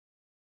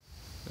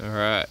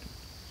Alright,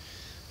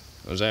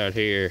 I was out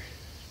here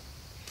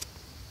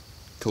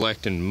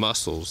collecting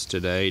mussels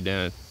today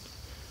down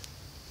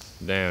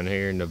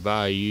here in the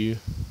bayou.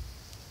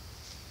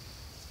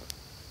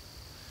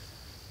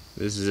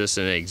 This is just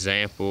an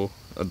example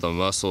of the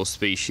mussel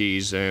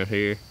species out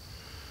here.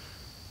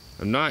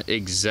 I'm not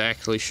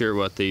exactly sure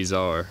what these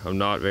are. I'm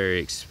not very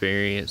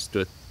experienced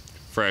with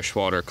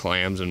freshwater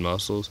clams and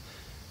mussels,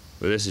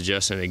 but this is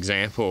just an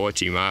example of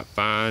what you might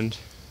find.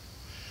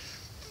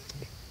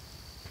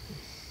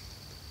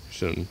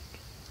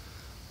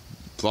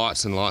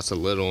 Lots and lots of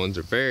little ones.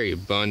 Are very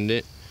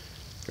abundant.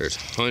 There's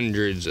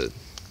hundreds of,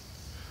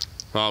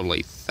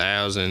 probably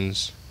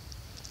thousands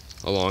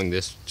along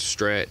this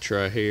stretch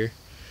right here.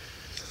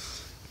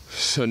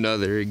 So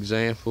another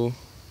example.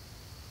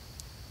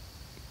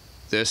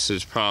 This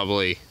is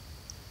probably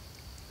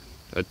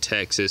a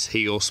Texas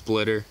heel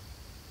splitter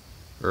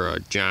or a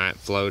giant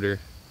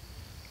floater.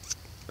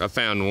 I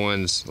found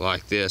ones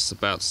like this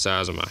about the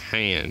size of my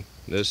hand.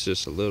 This is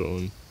just a little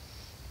one.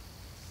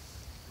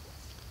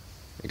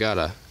 I got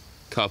a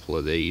couple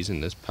of these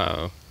in this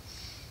pile.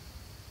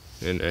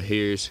 And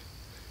here's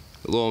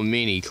little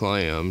mini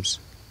clams.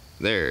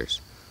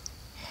 There's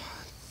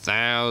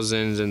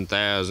thousands and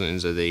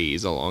thousands of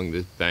these along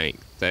this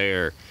bank.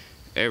 They're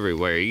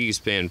everywhere. You can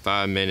spend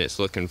 5 minutes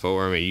looking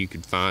for them and you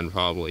could find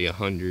probably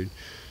 100.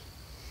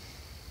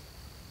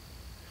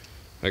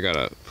 I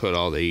gotta put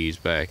all these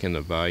back in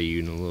the bayou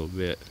in a little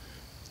bit.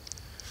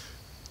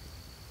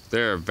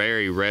 They're a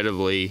very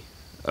readily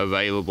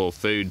available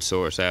food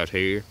source out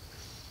here.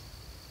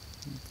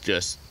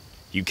 Just,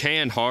 you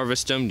can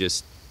harvest them,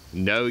 just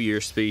know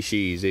your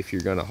species if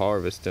you're gonna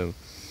harvest them,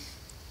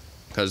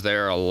 because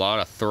there are a lot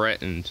of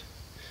threatened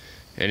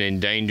and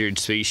endangered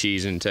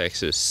species in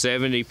Texas.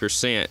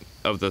 70%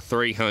 of the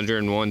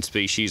 301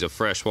 species of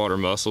freshwater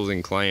mussels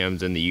and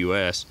clams in the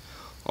US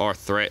are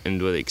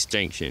threatened with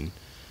extinction.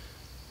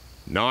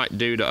 Not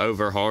due to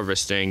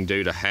overharvesting,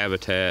 due to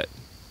habitat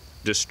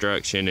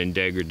destruction and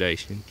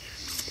degradation.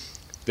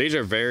 These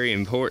are very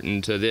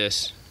important to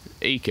this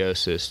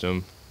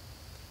ecosystem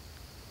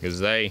because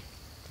they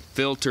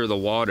filter the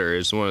water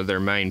is one of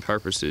their main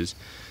purposes.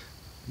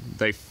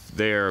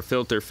 They're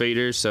filter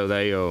feeders, so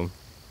the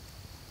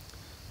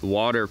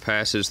water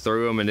passes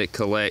through them and it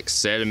collects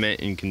sediment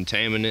and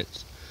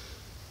contaminants.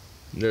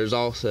 There's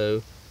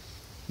also,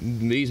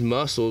 these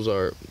mussels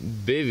are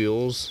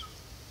bivalves,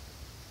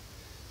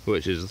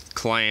 which is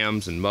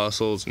clams and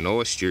mussels and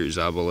oysters,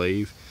 I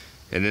believe.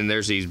 And then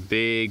there's these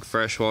big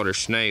freshwater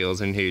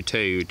snails in here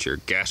too, which are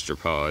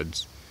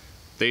gastropods.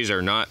 These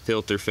are not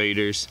filter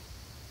feeders.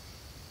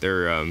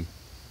 They're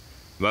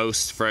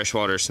most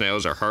freshwater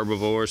snails are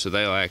herbivores, so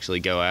they'll actually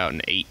go out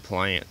and eat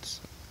plants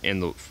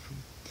and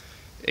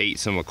eat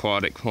some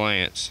aquatic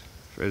plants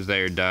as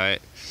their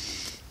diet.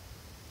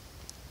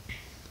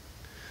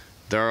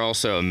 They're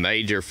also a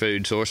major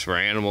food source for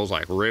animals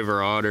like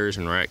river otters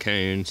and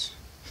raccoons.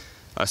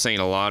 I've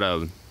seen a lot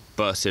of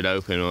busted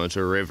open ones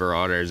where river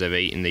otters have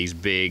eaten these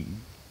big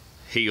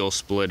heel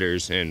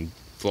splitters and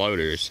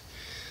floaters.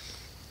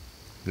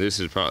 This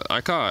is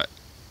probably,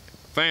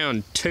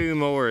 found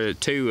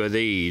two of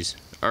these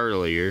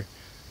earlier,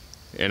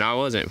 and I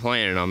wasn't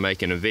planning on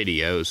making a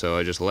video, so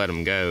I just let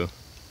them go.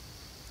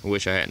 I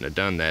wish I hadn't have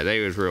done that.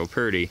 They was real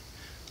pretty.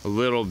 A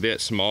little bit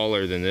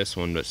smaller than this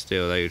one, but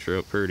still they was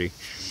real pretty.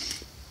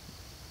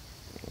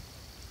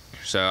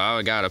 So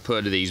I gotta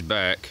put these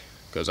back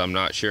because I'm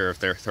not sure if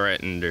they're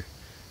threatened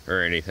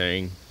or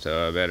anything,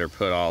 so I better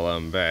put all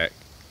of them back.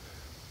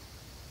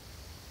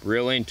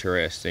 Real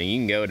interesting. You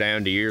can go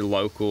down to your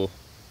local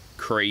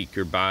creek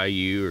or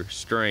bayou or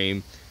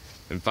stream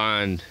and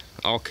find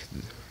all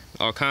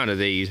kind of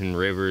these in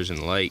rivers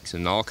and lakes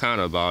and all kind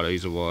of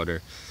bodies of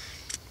water.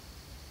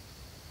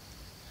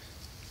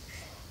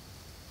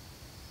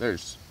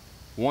 There's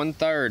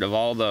 1/3 of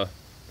all the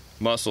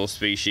mussel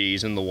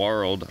species in the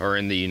world are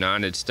in the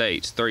United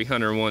States,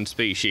 301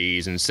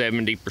 species, and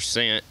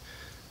 70%,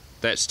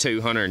 that's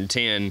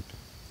 210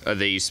 of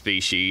these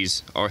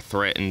species are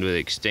threatened with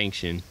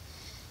extinction.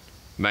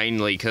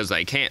 Mainly because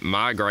they can't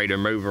migrate or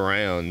move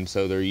around,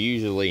 so they're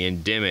usually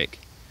endemic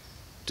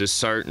to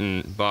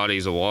certain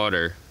bodies of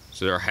water,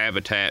 so their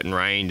habitat and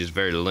range is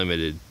very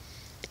limited.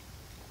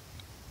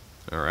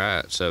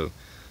 Alright, so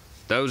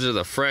those are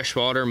the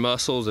freshwater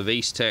mussels of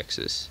East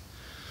Texas.